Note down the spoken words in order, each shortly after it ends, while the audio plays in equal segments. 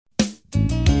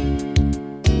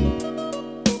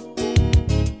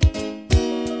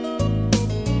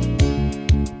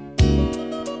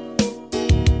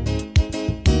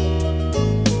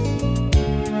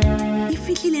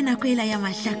kwela ya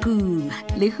mahlakuma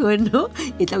le gono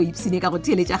e tla o ipsine ka go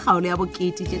theletša kgaolo ya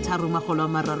bokete tše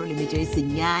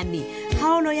 3,3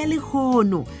 kgaolo ya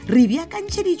legono re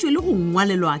beakantšheditšwe le go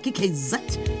ngwalelwa ke KZ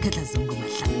Katlazungu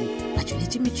Mahlangu ba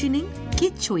tšweletše metšhineng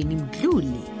ke Tšhoeni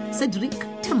Mdluli Cedric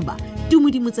Thamba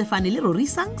Tumudi Motsefane le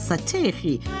Rorisang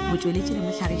Sathegi motšweletše le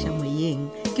mohlagiša moyeng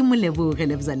ke Moleboge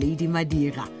Lebza Lady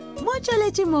Madira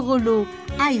motšweletše mogolo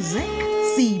Isaac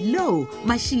Silo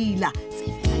Mashila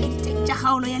tša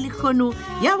kgaolo ya lekgono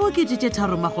ya bokete tše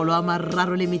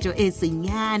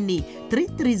 3,3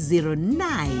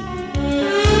 3309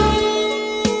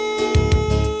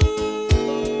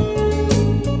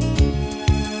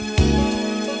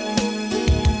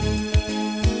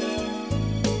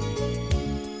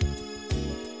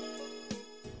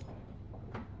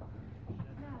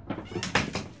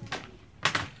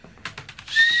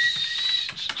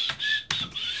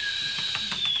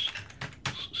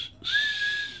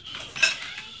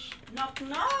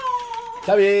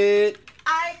 Tabit.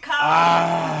 I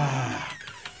come.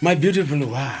 My beautiful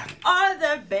one. All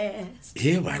the best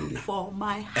Hey, one. for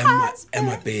my husband.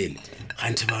 Emma Bale.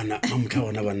 Auntie Bana, Mamka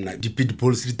Wana, the pit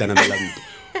polls written on the land.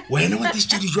 When what is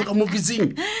Chidi Joke I'm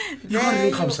missing? You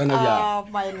are come, son of ya. Oh,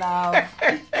 my love.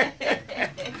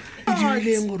 You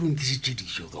really more than this Chidi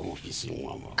Joke I'm missing,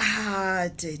 Mama.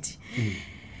 Daddy.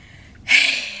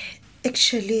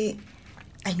 Actually,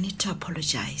 I need to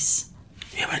apologize.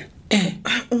 Evan.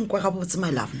 My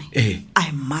love.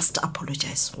 I must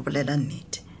apologize.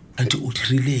 And you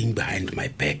relaying behind my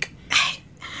back.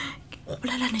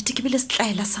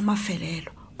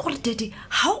 Daddy,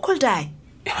 how could I?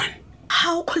 Evan.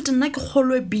 How could I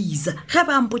not be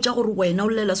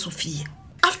Sophia?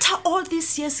 After all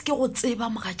these years, ke go tseba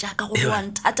mogajaka go wa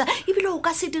nthata ebile o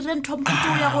ka se dire ntho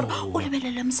motho ya gore o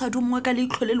lebelele msadu mongwe ka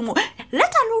leitlho le lengwe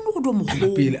let alone go do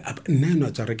mogolo pele nna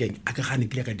no tsa rekeng a ka gane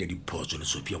kile ka di dipotso le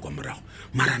Sophia kwa morago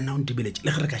mara nna o ntebeletse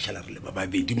le gere ka shala re le ba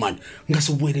babedi man nka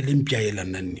se boelele mpyaela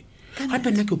nne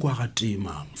gape nna ke kwa ga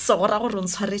tema so go ra go re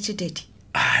ntshwaretse Daddy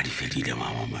di fedile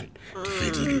mama man di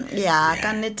fedile ya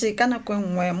ka nete kana go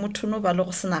nngwe motho no ba le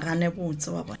go sena gane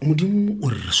botse wa bona modimo o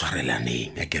re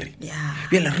swarelaneng ya kere ya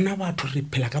bela rena batho re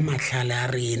phela ka matlhale a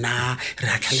rena re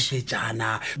a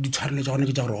tlhalefetsana di tshwarele tsa gone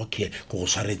ke tsa gore okay go go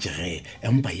swaretse ge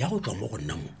empa ya go tswa mo go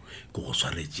nna mo go go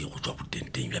swaretse go tswa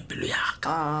botenteng ya pelo ya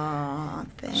ka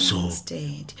thanks so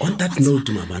Daddy on that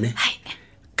note mamane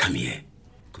come here.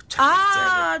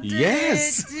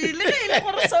 Yes.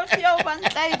 Sophia o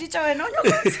bantla di tsa wena o no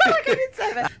go tsara ka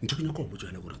ditsebe ntšhokenya go botsa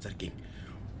wena gore tsa keng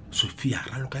Sophia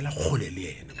ra lokela gole le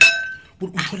yena o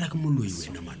tshola ke moloi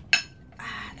wena man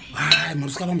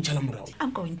Maruska ba mchala morao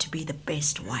I'm going to be the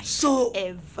best wife so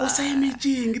ever o sa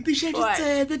emetseng ke tishe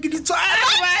ditsebe ke di tsaya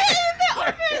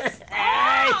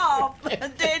Stop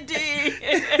Daddy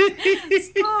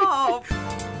Stop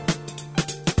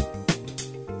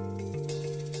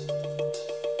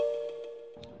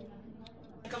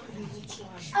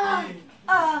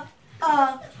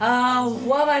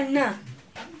wa banna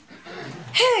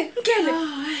he nkele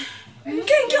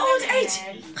nke old age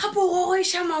gape go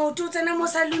isha maoto tsena mo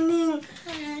saloning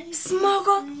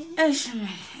smoko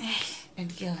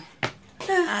Nkele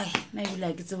ai na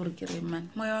ibile ke tse gore ke re man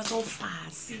moya wa ka o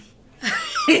fase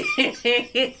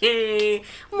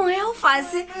moya o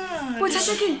fase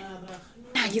bothata ke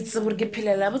na ke tse gore ke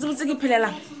phelela botse ke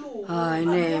phelela ai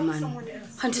ne man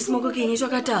hanti smoko ke nyetswa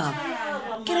ka taba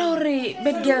ke ra gore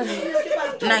bad girl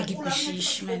na ke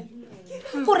kushish man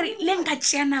gore le nka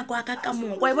tšeana kwa ka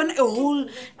mo kwa bona a whole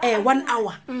 1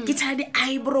 hour ke tsa di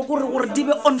eyebrow gore di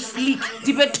be on fleek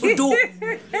di be to do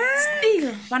still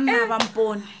bana ba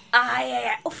mpone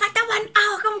ai o fata 1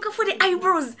 hour ka mo for the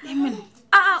eyebrows amen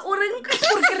o re nka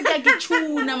gore ke ka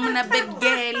tšhuna mona bad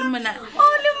girl mona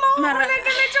le mo mara ke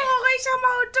le tšo go isha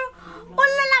maoto o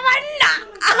lela banna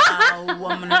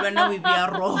wa mona bana we be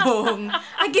wrong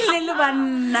a ke le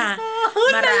banna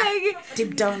mara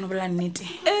deep down o bla nnete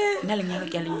nna le nyalo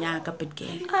ke a lenyaka bad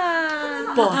girl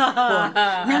bo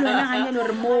nna le wena ga nyalo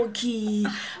re moki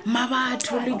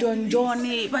mabatho le John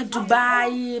ba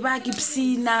Dubai ba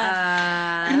Gibsina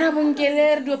rena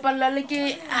bonkele re dio palla le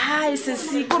ke hai se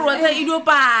si go rwatsa e dio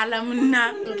pala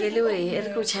monna nkele we e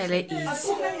re go chaela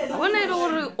easy bona ile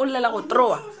gore o lela go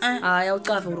troa ya o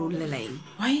qafa gore o lela eng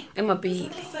why emapele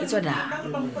e tswa da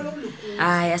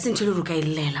ai a sentse le ruka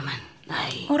ilela man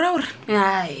ai ora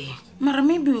ai mara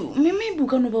maybe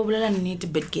ka no ba bolela nnete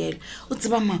bad girl o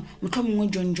tseba motho mongwe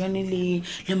John le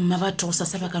mma batho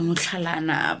sa ba ka no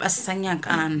tlhalana ba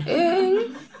sanyakana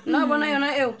na bona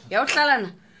yona eo ya o hlalana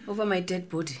over my dead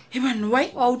body e bana why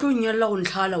wa o tlo nyalla go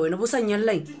ntlhala wena bo sa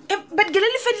nyalla eng bad girl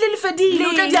le fedile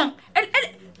o ka diang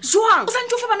jwang o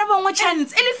santse o fe bana bangwe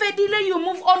chance e le fedile you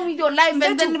move on with your life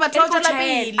and then batho ba tswela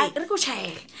pele re ko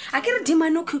chaela a ke re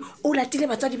dimanoki o latile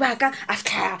batswadi baka a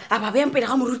fitlha a ba beyang pele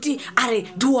ga moruti a re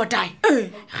do or die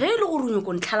ge e le gore o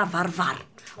nyako ntlhala varvar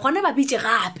gone ba bitse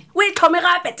gape o e tlhome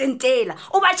gape tentela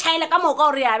o ba chaela ka moka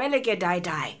gore ya bele ke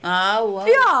die awa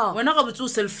wena ga botse o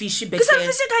selfish ke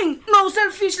selfish kaeng no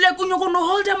selfish like o nyako no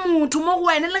holda motho mo go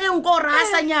wena le ge o ka o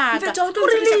rasa nyaka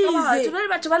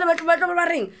batho ba le batlo ba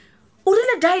reng o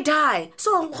rile die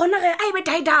so gona ge a ebe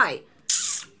die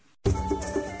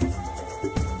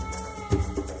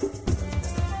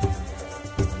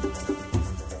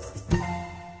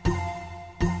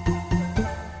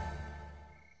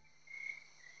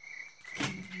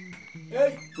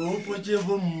Gopotse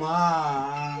bomma.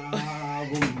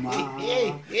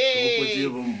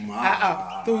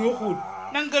 to yo go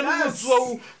nanga no tswa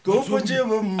Gopotse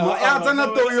bomma. Ya tsana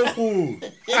to yo go.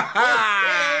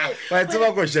 Wa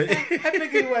tseba go she. hape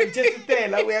ke wa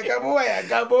tsetela o ya ka bo ya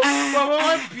ka bo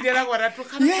ba pidela go ratlo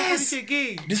kana ke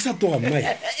Di sa to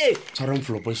mai. Tshwarang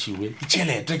flopo shiwe.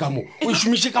 Tšhelete ka mo. O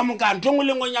shumishe ka mo ka ntlo ngwe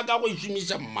le ngonya ka go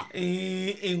shumisha mma.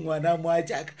 ngwana mo a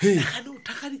jaka ga no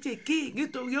thagaditse ke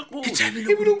to yo go e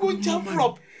bile go tsa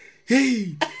flop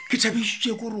Hey, ke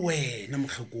thabisitse go re wena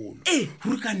mogekolo.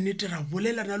 Gore ka nnete ra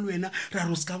bolelana le wena ra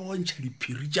re ska ba ntšha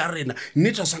diphiri tša rena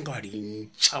nnete sang ka ba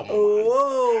dintšha mo.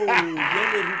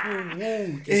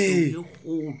 le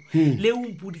le o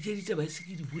mpoditse ditse ba se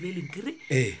ke di boleleng kere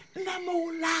nna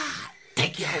mola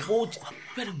take ya botsa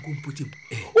ba re ngompotse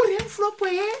o re flop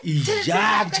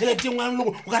Ja, tšhelete ngwe le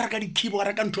o ka reka dikhibo ka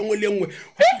reka ntho ngwe le ngwe. Wa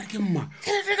re ke mma.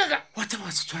 Wa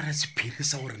tsaba se tshwara sephiri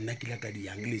sa gore nna ke la ka di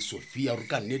yang le Sofia re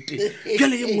ka nnete. Ke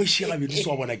le engwe shi ga bedi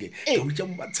so bona ke. Ka utsa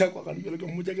mbatsheko ka le ke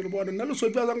mmotsa ke le bona nna le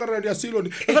Sofia za ngara ya silo. Le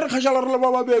ga re khashala re le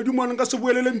ba ba bedi mona ka se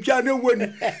boelele mpjane wena.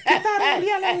 Ke ta re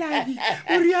riala labi.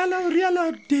 O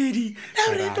riala daddy.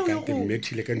 Re to yo go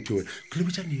methile ka ntwe. Ke le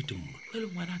botsa nnete mma. le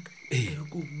ngwanaka e re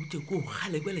go botse go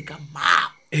gale kwele ka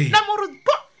ma la moro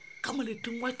po ka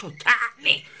moleteng wa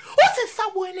totane o se sa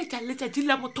boele tla letšatši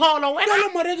la motholo wena le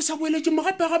more ke sa boeletše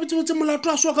mogape ga betsebotse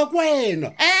molato a soka kwa wena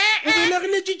o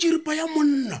belegiletse tširipa ya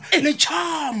monna le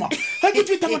tšhama ga ke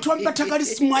feta batho ba mpatha ka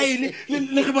di-smile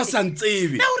le ge ba sa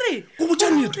ntsebe go botsa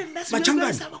nnete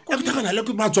matšhankane ya ke thakana le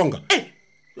ke batswanga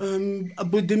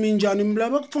abode minjani mla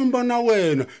ba ku famba na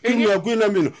wena ke mi yakwina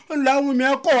mina la mi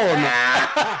ya kona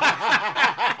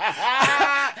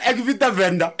ek vita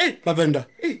venda ba venda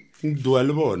ndwa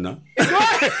le bona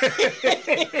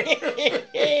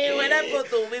wena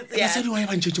poto bitse ya se di wa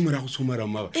ba ntšhetše morago tsomara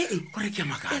mma gore ke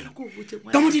makala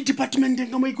ka mo di departmenteng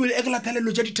ka mo ikole e ke la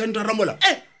thalelo tša di-tender mola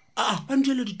ba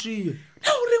ntšele ditrie na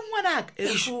o re ngwanaka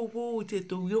e go botse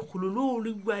to ye kgololo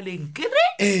le bualeng kere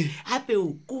gape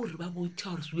o kore ba botša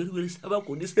gore sebelebele sa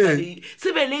bakone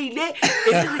se beleile e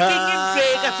re keng ntse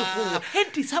ka sekolo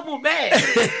enti sa momele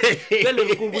pele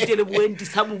re ko botse le boenti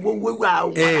sa mowe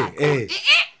wao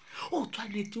o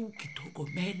tshwanetse o ke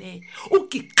thokomele o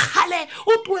ke kgale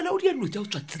o tloele o dielo tša o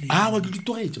tswa tseleng wa ke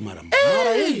ditogetse mara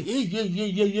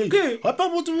gape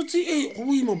botsebotse go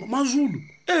boima mazulu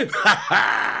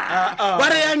wa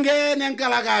re yangena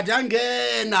enkalakati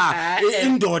angena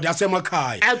indoda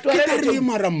yasemakhaya ke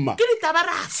maramma ke ditaba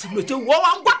ra selo tše wo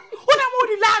wangwa o na mo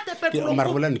di late mara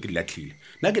bolane ke di latlhile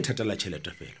nna ke thatela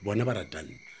tšhelete fela bona ba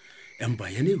ratane empa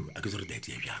yaneo a ke tsore date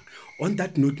ya bjang on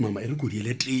that note mama e re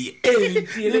kodiele tee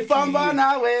le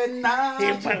fambana wena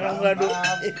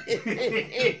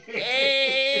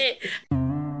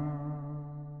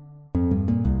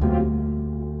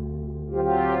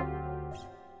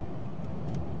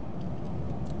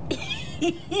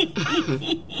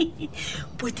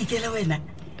potikela wena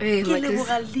ke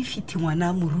leboga le fiti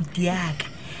ngwana moruti yaka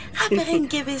gape ge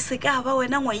nkebe se ka ba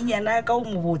wena ngwainyana ka o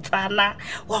mobotsana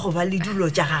wa go ba le dilo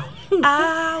tša gago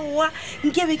awa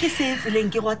nkebe ke se tseleng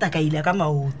ke go takaile ka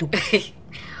maoto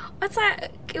watsa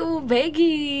ke o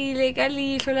begile ka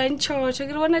leihlo la ntšhotšho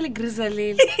ke re bona le grisa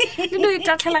lele le no e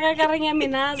tatlhela ka kareng ya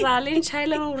menaza le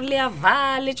ntšhaele gore le ya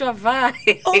vale tšwa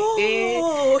vale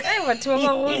batho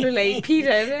ba bagolo la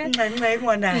iphile nxanxa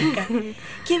ngwanaka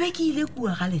ke be ke ile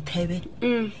kua ga lethebe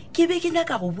ke be ke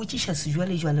nyaka go botsiša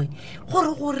sejwalejwale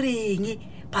gore goreng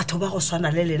batho ba go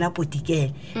swana le lena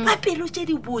potikele ba pelo tše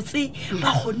di botse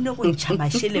ba kgonne go ntšha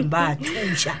mašheleng ba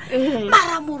thuša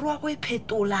mara morwa go e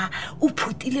phetola o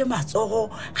phutile matsogo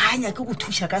ga a nyake go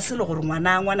thuša ka selo gore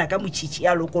ngwana ka motšhitši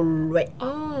ya lokollwe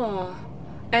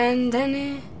and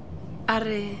then a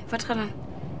re fatganana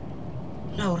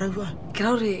na o ra jwa ke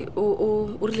ra gore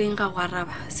o rileng ga go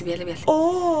araba sebjalebjale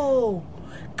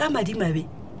ka madimabe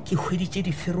ke hweditše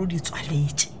difero di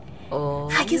tswaletše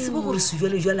ga ke sebe gore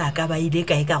sejwalejwale a ka ba ile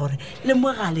kae ka gore le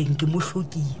mogaleng ke mo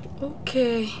hlokile.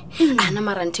 Okay. Ana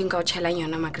maranteng ka o tšhelang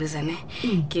yona magrizane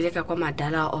ke ile ka kwa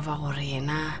madala over gore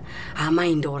yena a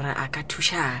mind gore a ka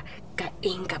thuša ka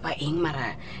eng kapa eng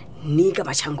mara ni ka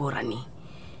batšhangorane.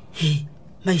 He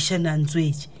maišana a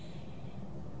ntswetse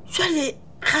jwale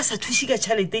ga sa thuše ka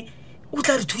tšhalete o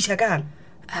tla re thuša kang?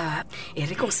 E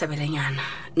re ke go sebelenyana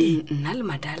nna le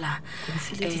madala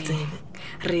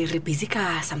re busy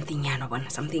ka something yana bona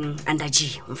something under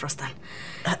G on Frostan.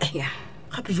 Yeah.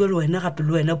 Gape jwale wena gape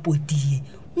le wena potie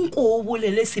nko o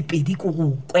bolele sepedi ko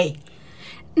go kwe.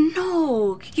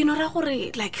 No, ke no ra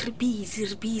gore like re busy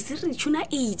re tshuna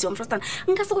 8 on Frostan.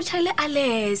 Nka se go tšhaile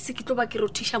Alex ke tlo ba ke re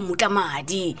thisha mutla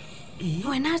madi.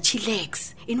 Wena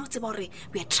chillax e no tseba gore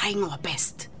we are trying our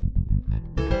best.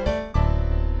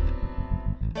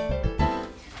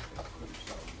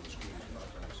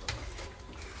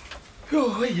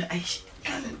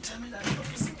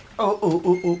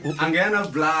 Oh, angena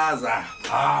blaza.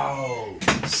 Aw.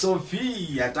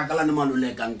 Sophia takala ne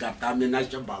maloleka nkata mena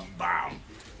tša babam.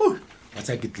 Ba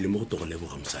tsa ke tlile mo go to go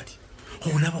leboga mosadi.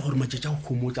 Go leba gore matšetša go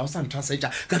khomotsa o sa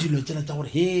ntrasetša ka dilo tsela tša gore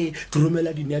he ke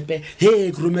romela dinepe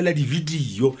he ke romela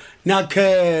di-video na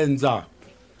kenza.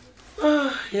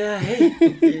 Yeah, hey.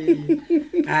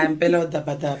 I'm pela o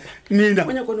tapa-tapa. Nina.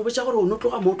 Mo nyako no botša gore o no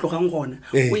tloga mo o tlogang gona.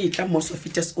 O itla mo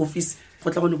Sophia's office.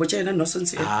 Go tla go no botša ena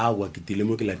nonsense. Wa ke tile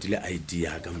mo ke latile ID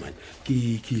ya ka man.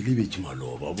 Ke lebetse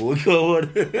maloba bo gore.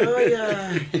 Oh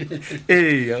yeah.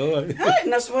 Eh,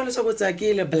 na se bona se go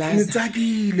tsakile blast. Ni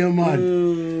tsakile man.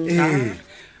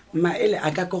 Ma ele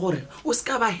aka go gore o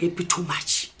ska ba happy too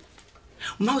much.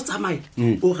 Ma o tsamaye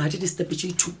o ga di step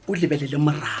tše two o lebelele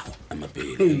morago.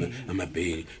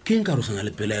 Amapele ke nka ro sana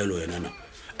le pelaelo yena na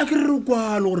a ke re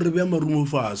kwa lo re be marumo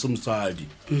fa se mosadi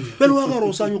pele wa ka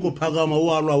ro sa nyoko phagama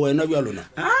wa lwa wena bya lona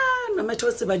na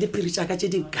mathotse ba di piritsha ka tše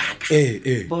di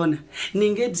kaka bona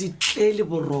ninge di tlele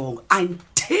borong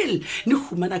until ni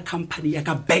humana company ya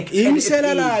ka back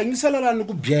inselela ni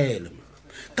ku byela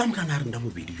ka mokana re nda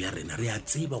bobedi bya rena re a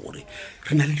tseba gore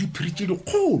re na le di piritse di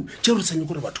kgolo tše re sanye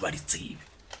gore batho ba di tsebe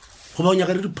go ba nya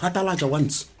ga re di phathalatša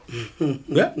once.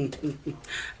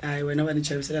 Ai wena ba ni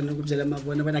chabisela no go bjela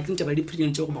mabona bana ke ntse ba di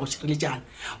piritse go ba go tshirele jana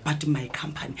but my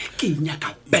company ke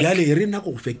nyaka back ya le re nna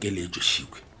go fekeletšo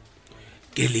shikwe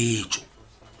keletšo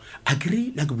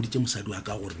agree la ke boditse mosadi wa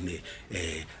ka gore ne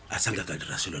a sanga ka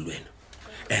dira selo le wena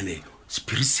ene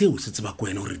spirit seo se tseba ko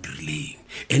wena o re dirileng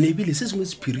ene ebile se sengwe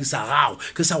spirit sa gago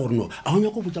ke sa gore no a go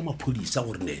nyako botsa maphodisa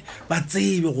gore ne ba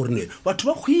tsebe gore ne batho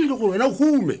ba kgwile gore wena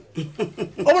hume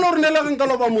o bona gore ne le ge nka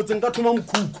loba motseng ka thoma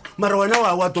mokhuku mara wena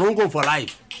wa drongo for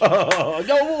life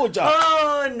ja o botsa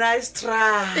oh nice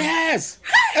try yes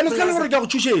ene se ka le gore ke a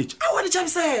go thušetša I want to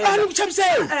chabisela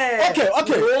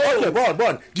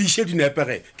bon di she di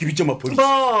nepege ke bitse maphodisa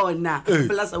bona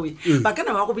blaza we ba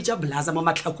kana ba go bitsa blaza mo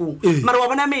matlhakong mara wa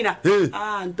bona mina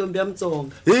ntombi ya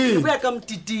mtsonga buya ka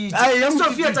mtititi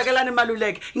Sophia tsakelane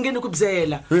maluleke ngene ku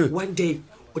bzela one day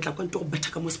o tla kwanta go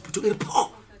betha ka mo sephuto e re pho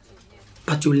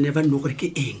but you'll never know gore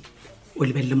ke eng o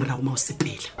lebelle morago ma o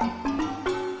sepela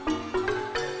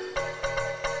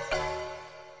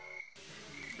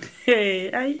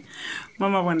ai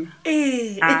mama bona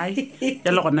ai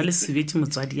ya le gona le sebetse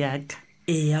motswadi yaka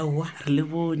awa re le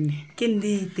bone ke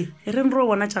nnete re nro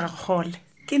bona tša ga gole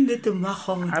ke nnete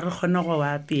mmagolo a re kgone go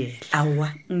ba apela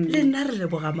awa le nna re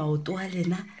leboga maoto a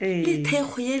lena le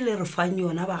thekgo ye le re fang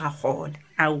yona ba ga gole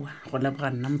awa go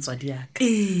leboga nna motswadi yaka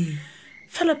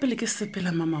fela pele ke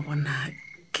sepela mama bona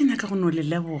ke nyaka go no le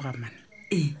leboga man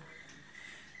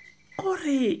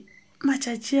gore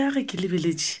matšatši a ge ke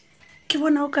lebeletše ke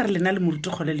bona o ka re lena le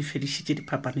moruti kgole le fedišitše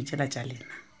diphapano tšela tša lena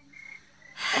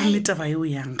gomme taba yeo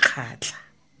yang kgatla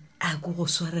a ko go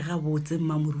swarega botse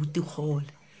mma moruti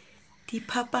kgole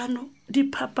diphapano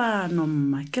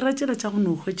mma ke ratšela tša go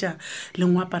no hwetša le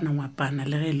ngwapana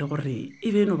le ge e le gore e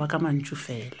be no ba ka mantšu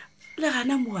fela le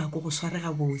gana mo a ko go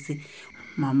swarega botse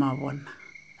mama bona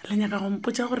le nyaka go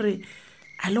mpotša gore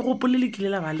a le gopole le kile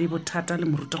la ba le bothata le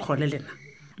moruti kgole lena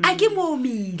a ke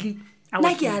momile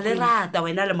nna ke a le rata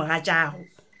wena le moga tšago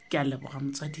ke a leboga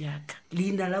motswadi yaka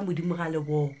leina la modimo ga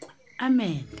leboko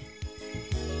amen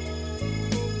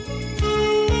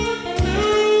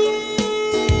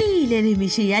le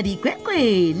miši ya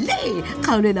dikwekwele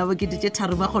kgaolo la bokete tše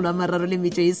tharomagolo a mararo le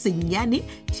metšo e sennyane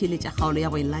theeletša kgaolo ya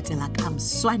go e latela ka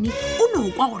mswane o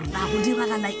no kwa gore na go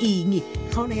diragala eng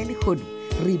kgaolo ya lekgono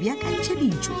re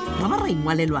beakantšheditšwe ra ba ra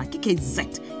engwalelwa ke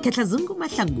KZ Ketlazungu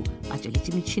Mahlangu ba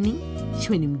tšweletše metšhineng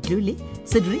Tšhweni Mdluli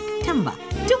Cedric Themba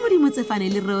Tumodimo Tsefane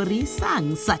le Rori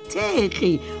Sang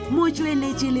Sathekge mo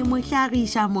tšweletše le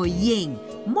mohlagiša moyeng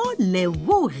mo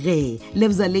leboge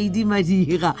lebza lady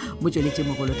madira motsweletše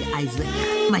mogolo ke Isaac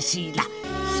Mashila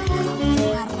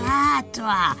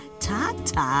ratwa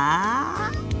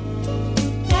thata